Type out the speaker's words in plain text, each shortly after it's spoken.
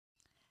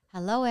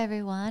Hello,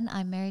 everyone.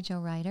 I'm Mary Jo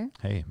Ryder.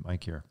 Hey,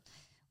 Mike here.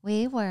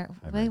 We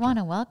Mary want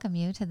Jo. to welcome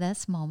you to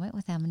this moment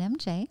with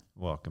M&MJ.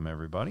 Welcome,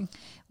 everybody.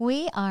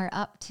 We are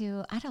up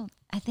to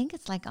I think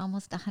it's like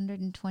almost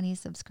 120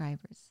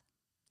 subscribers.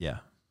 Yeah,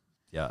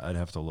 I'd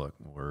have to look.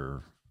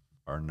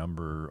 Our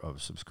number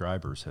of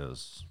subscribers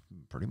has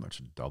pretty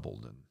much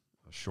doubled in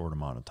a short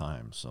amount of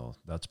time, so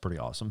that's pretty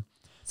awesome.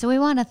 So we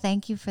want to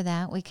thank you for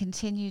that. We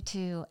continue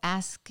to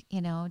ask,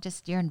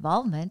 just your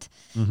involvement,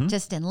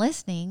 just in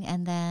listening,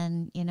 and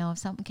then, if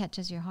something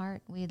catches your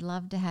heart, we'd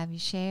love to have you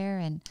share.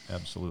 And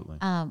Absolutely.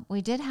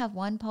 we did have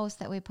one post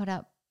that we put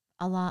up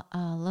a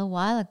little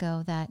while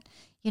ago that,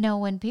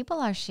 when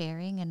people are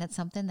sharing and it's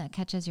something that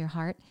catches your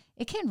heart,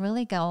 it can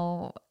really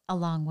go a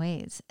long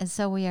ways. And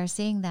so we are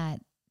seeing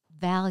that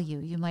value,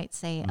 you might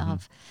say,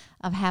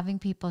 of having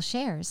people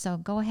share. So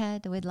go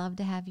ahead. We'd love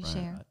to have you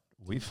share.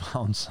 We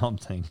found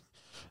something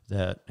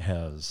that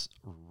has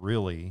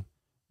really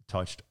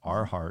touched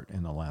our heart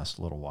in the last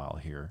little while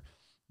here.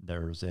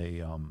 There's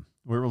we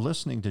were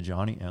listening to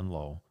Johnny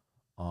Enlow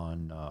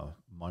on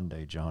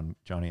Monday, Johnny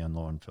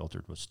Enlow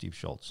Unfiltered with Steve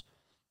Schultz.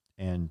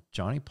 And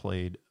they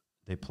played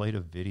a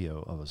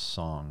video of a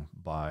song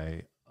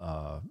by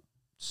a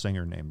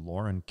singer named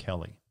Lauren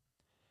Kelly.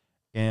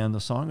 And the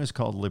song is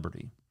called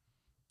Liberty.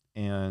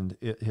 And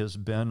it has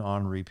been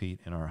on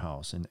repeat in our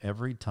house. And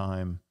every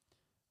time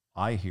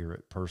I hear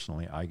it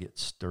personally, I get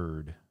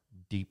stirred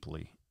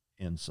deeply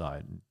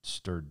inside and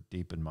stirred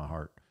deep in my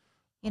heart.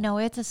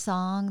 It's a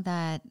song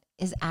that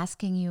is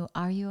asking you,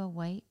 are you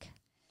awake?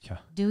 Yeah.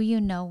 Do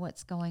you know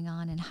what's going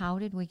on and how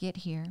did we get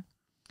here?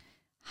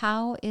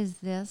 How is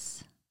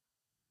this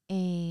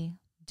a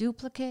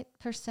duplicate,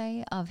 per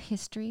se, of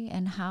history?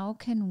 And how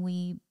can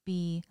we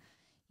be,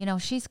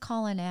 she's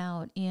calling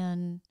out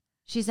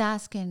she's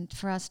asking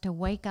for us to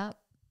wake up,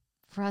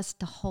 for us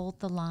to hold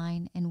the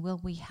line, and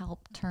will we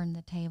help turn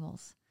the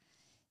tables?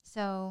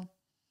 So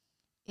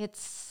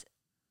it's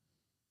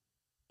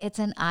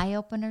an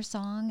eye-opener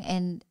song,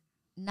 and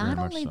not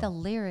only the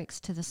lyrics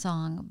to the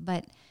song,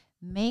 but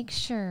make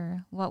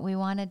sure what we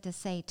wanted to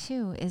say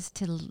too is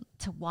to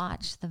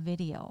watch the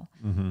video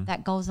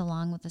that goes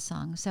along with the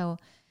song. So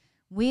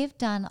we've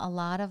done a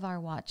lot of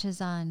our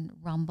watches on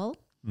rumble.com,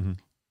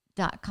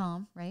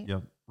 right?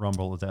 Yep,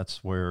 Rumble,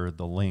 that's where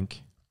the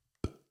link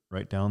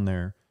right down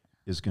there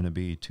is going to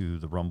be to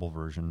the Rumble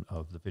version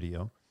of the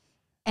video.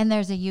 And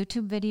there's a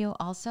YouTube video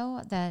also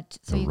the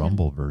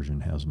Rumble version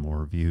has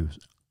more views.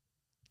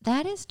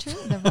 That is true.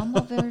 The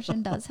Rumble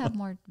version does have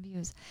more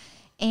views.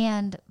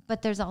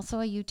 But there's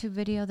also a YouTube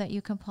video that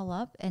you can pull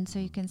up, and so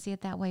you can see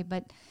it that way.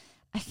 But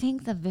I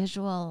think the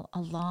visual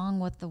along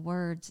with the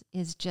words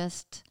is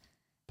just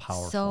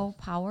so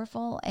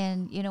powerful.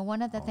 And,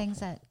 one of the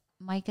things that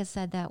Mike has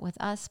said that with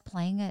us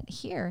playing it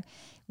here,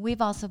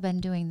 we've also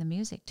been doing the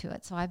music to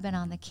it. So I've been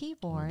on the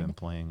keyboard. We've been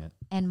playing it.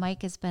 And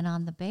Mike has been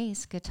on the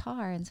bass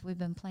guitar, and so we've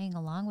been playing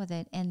along with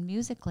it. And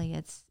musically,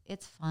 it's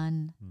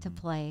fun to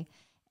play.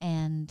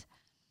 And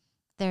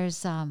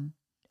there's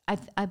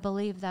I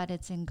believe that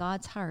it's in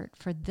God's heart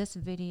for this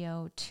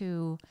video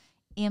to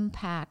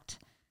impact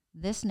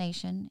this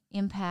nation,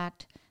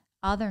 impact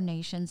other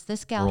nations.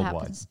 This gal Worldwide.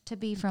 happens to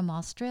be from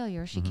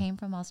Australia. She came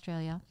from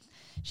Australia.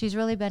 She's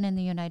really been in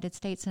the United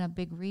States, and a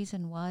big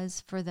reason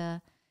was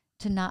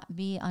to not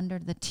be under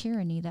the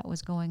tyranny that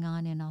was going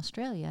on in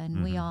Australia.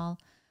 And we all,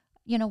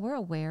 we're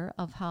aware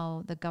of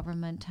how the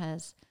government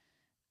has,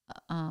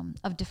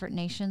 of different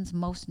nations,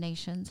 most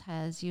nations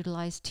has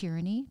utilized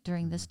tyranny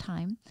during this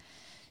time.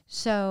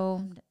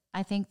 So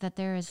I think that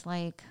there is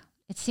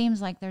it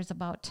seems like there's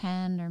about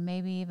 10 or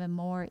maybe even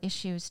more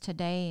issues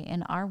today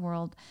in our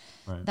world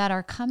that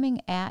are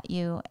coming at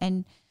you,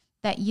 and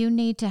that you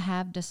need to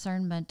have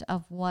discernment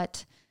of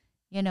what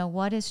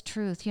is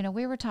truth.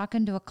 We were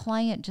talking to a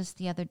client just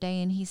the other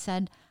day, and he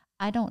said,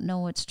 I don't know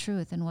what's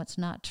truth and what's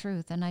not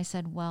truth. And I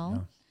said,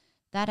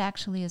 that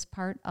actually is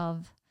part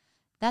of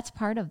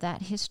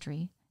that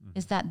history,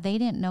 is that they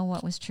didn't know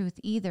what was truth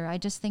either. I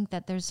just think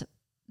that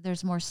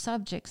there's more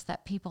subjects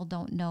that people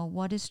don't know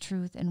what is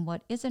truth and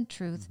what isn't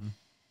truth.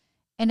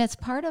 And it's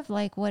part of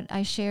what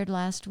I shared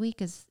last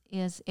week is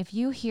if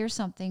you hear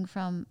something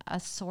from a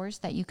source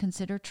that you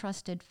consider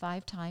trusted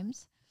 5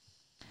 times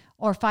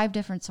or 5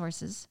 different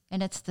sources,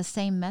 and it's the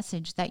same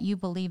message, that you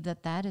believe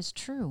that is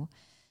true.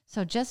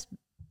 So just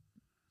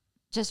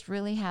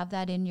really have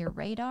that in your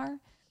radar,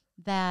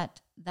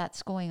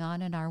 that's going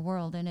on in our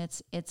world. And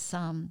it's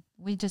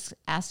we just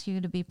ask you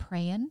to be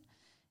praying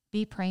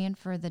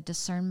for the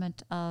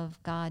discernment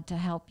of God to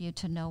help you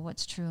to know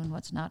what's true and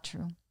what's not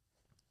true.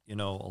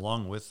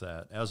 Along with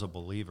that, as a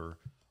believer,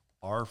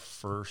 our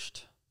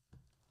first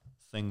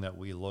thing that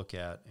we look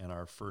at and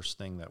our first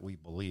thing that we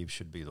believe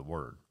should be the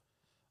Word.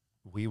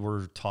 We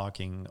were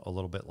talking a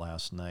little bit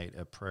last night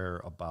at prayer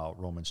about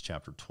Romans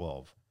chapter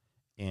 12.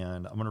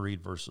 And I'm going to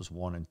read verses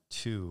 1 and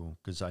 2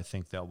 because I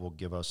think that will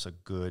give us a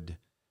good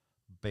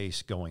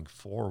base going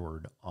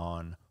forward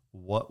on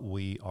what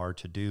we are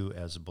to do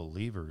as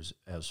believers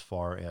as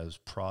far as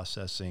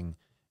processing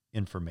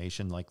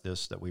information like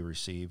this that we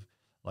receive.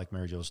 Like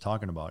Mary Jo was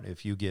talking about,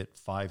 if you get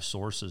 5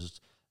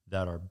 sources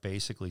that are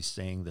basically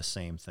saying the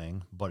same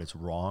thing, but it's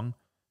wrong,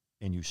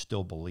 and you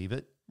still believe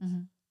it,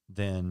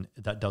 then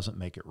that doesn't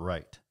make it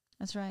right.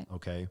 That's right.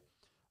 Okay.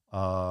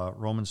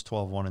 Romans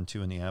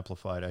 12:1-2 in the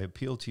Amplified. I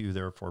appeal to you,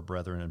 therefore,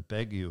 brethren, and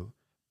beg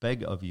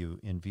of you,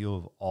 in view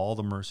of all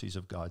the mercies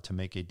of God, to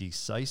make a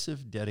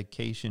decisive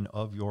dedication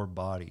of your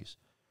bodies,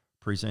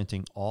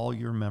 presenting all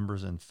your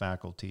members and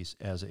faculties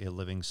as a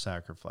living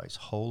sacrifice,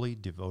 holy,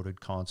 devoted,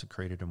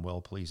 consecrated, and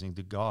well-pleasing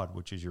to God,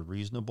 which is your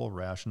reasonable,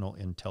 rational,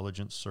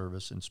 intelligent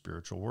service and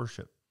spiritual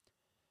worship.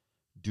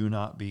 Do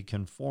not be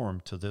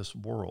conformed to this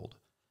world,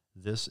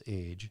 this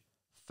age,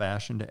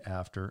 fashioned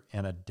after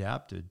and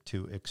adapted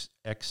to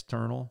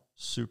external,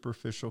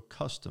 superficial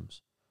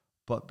customs,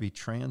 but be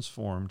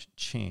transformed,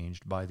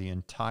 changed by the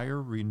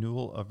entire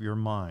renewal of your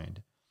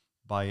mind,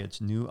 by its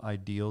new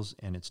ideals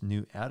and its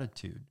new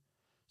attitude,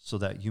 so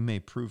that you may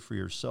prove for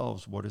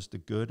yourselves what is the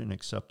good and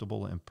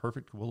acceptable and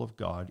perfect will of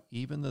God,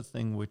 even the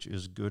thing which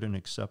is good and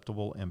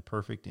acceptable and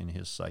perfect in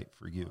his sight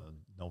for you.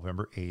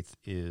 November 8th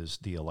is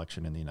the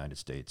election in the United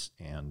States,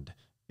 and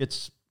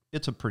it's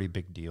a pretty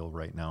big deal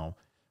right now.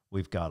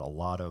 We've got a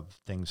lot of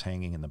things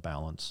hanging in the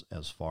balance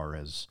as far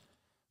as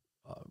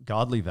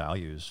godly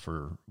values,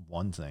 for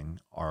one thing.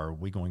 Are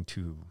we going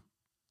to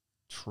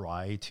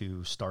try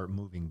to start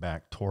moving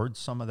back towards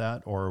some of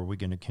that, or are we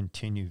going to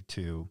continue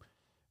to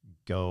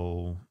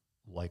go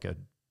like a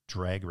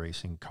drag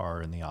racing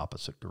car in the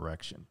opposite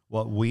direction?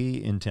 What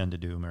we intend to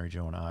do, Mary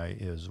Jo and I,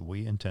 is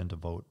we intend to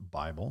vote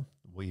Bible.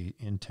 We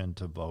intend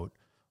to vote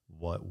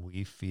what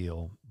we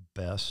feel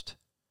best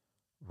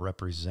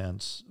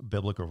represents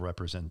biblical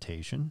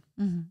representation,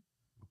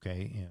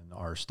 okay, in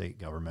our state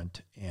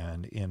government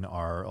and in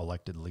our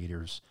elected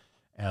leaders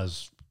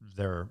as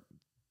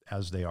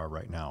they are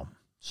right now.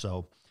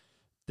 So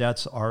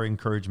that's our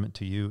encouragement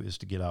to you, is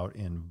to get out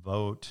and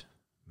vote.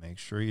 Make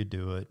sure you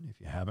do it.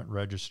 If you haven't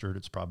registered,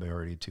 it's probably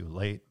already too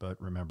late,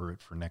 but remember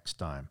it for next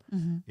time.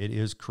 It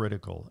is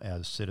critical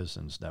as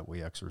citizens that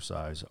we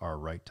exercise our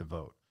right to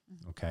vote,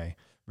 okay?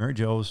 Mary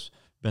Jo's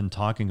been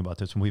talking about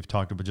this, and we've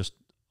talked about just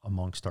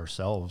amongst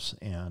ourselves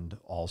and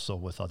also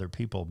with other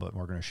people, but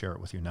we're going to share it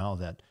with you now,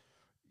 that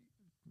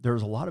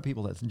there's a lot of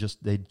people that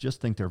they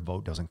just think their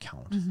vote doesn't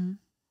count.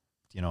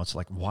 You know, it's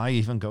like, why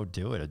even go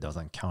do it? It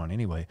doesn't count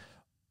anyway.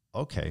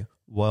 Okay,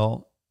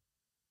 well,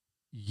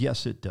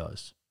 yes, it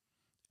does.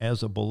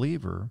 As a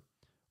believer,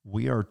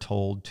 we are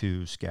told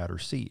to scatter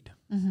seed,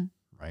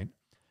 right?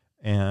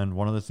 And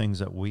one of the things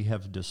that we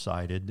have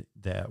decided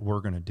that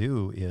we're going to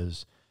do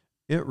is,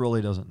 it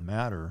really doesn't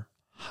matter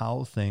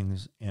how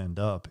things end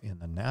up in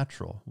the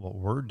natural. What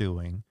we're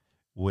doing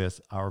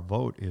with our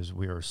vote is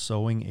we are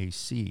sowing a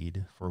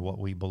seed for what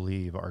we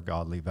believe are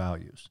godly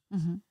values.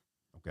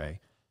 Okay?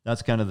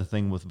 That's kind of the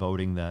thing with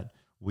voting that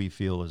we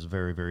feel is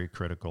very, very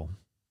critical.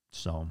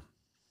 So,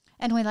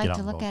 and we like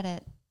to look at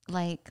it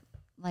like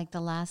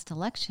the last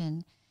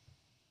election.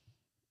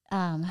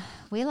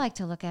 We like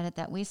to look at it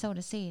that we sowed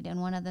a seed.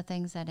 And one of the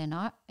things that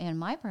in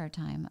my prayer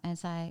time,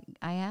 as I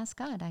asked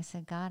God, I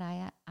said, God,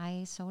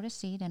 I sowed a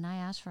seed and I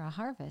asked for a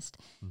harvest.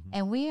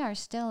 And we are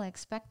still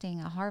expecting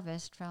a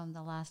harvest from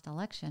the last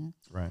election.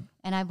 Right.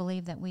 And I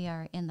believe that we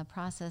are in the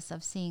process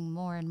of seeing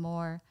more and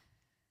more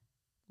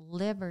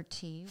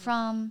liberty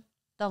from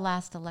the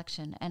last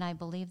election. And I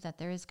believe that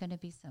there is going to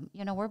be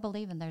we're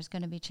believing there's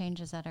going to be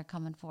changes that are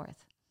coming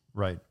forth.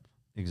 Right.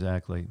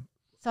 Exactly.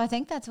 So I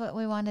think that's what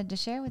we wanted to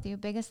share with you.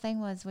 Biggest thing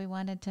was we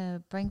wanted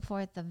to bring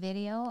forth the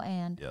video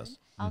and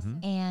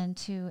and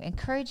to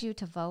encourage you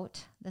to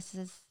vote. This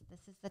is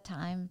the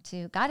time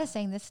to. God is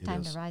saying this is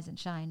time to rise and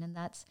shine, and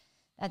that's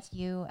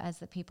you as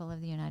the people of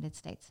the United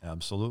States.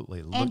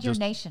 Absolutely. And your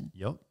nation.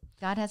 Yep.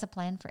 God has a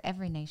plan for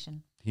every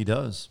nation. He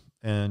does.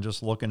 And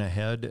just looking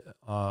ahead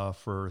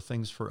for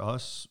things for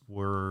us,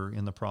 we're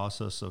in the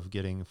process of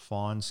getting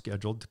Fawn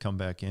scheduled to come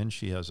back in.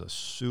 She has a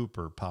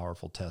super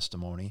powerful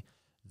testimony.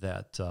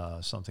 That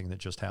something that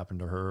just happened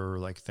to her,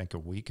 like I think a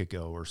week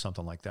ago or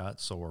something like that.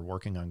 So we're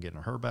working on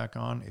getting her back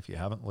on. If you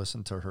haven't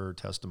listened to her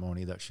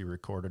testimony that she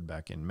recorded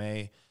back in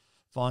May,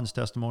 Fawn's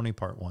testimony,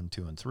 part 1,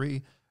 2, and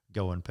 3,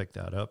 go and pick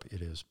that up.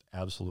 It is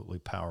absolutely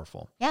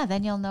powerful. Yeah,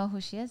 then you'll know who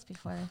she is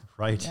before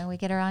we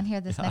get her on here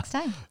this next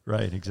time.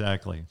 Right,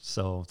 exactly.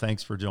 So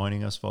thanks for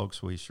joining us,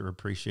 folks. We sure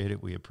appreciate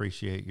it. We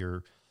appreciate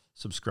your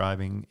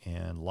subscribing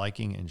and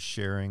liking and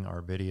sharing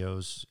our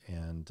videos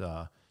and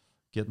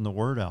getting the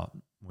word out.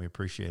 We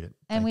appreciate it.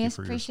 And we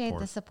appreciate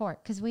the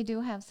support, because we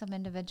do have some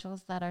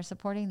individuals that are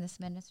supporting this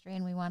ministry,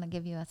 and we want to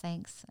give you a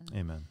thanks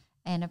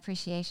and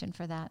appreciation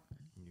for that.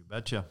 You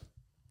betcha.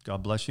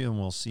 God bless you, and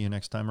we'll see you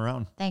next time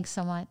around. Thanks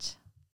so much.